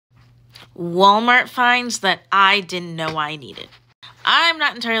Walmart finds that I didn't know I needed. I'm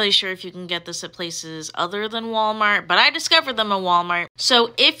not entirely sure if you can get this at places other than Walmart, but I discovered them at Walmart.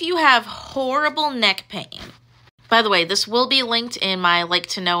 So if you have horrible neck pain, by the way, this will be linked in my like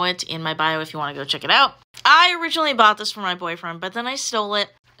to know it in my bio if you want to go check it out. I originally bought this for my boyfriend, but then I stole it,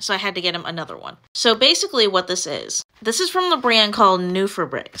 so I had to get him another one. So basically what this is from the brand called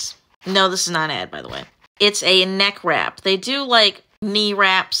Nufabrx. No, this is not an ad, by the way. It's a neck wrap. They do like knee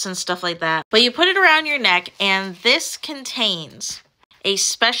wraps and stuff like that, but you put it around your neck, and this contains a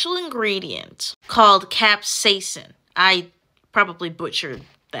special ingredient called capsaicin. I probably butchered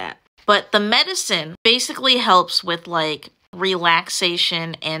that. But the medicine basically helps with like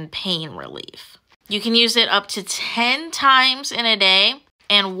relaxation and pain relief. You can use it up to 10 times in a day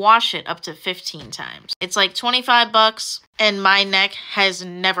and wash it up to 15 times. It's like 25 bucks, and my neck has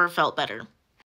never felt better.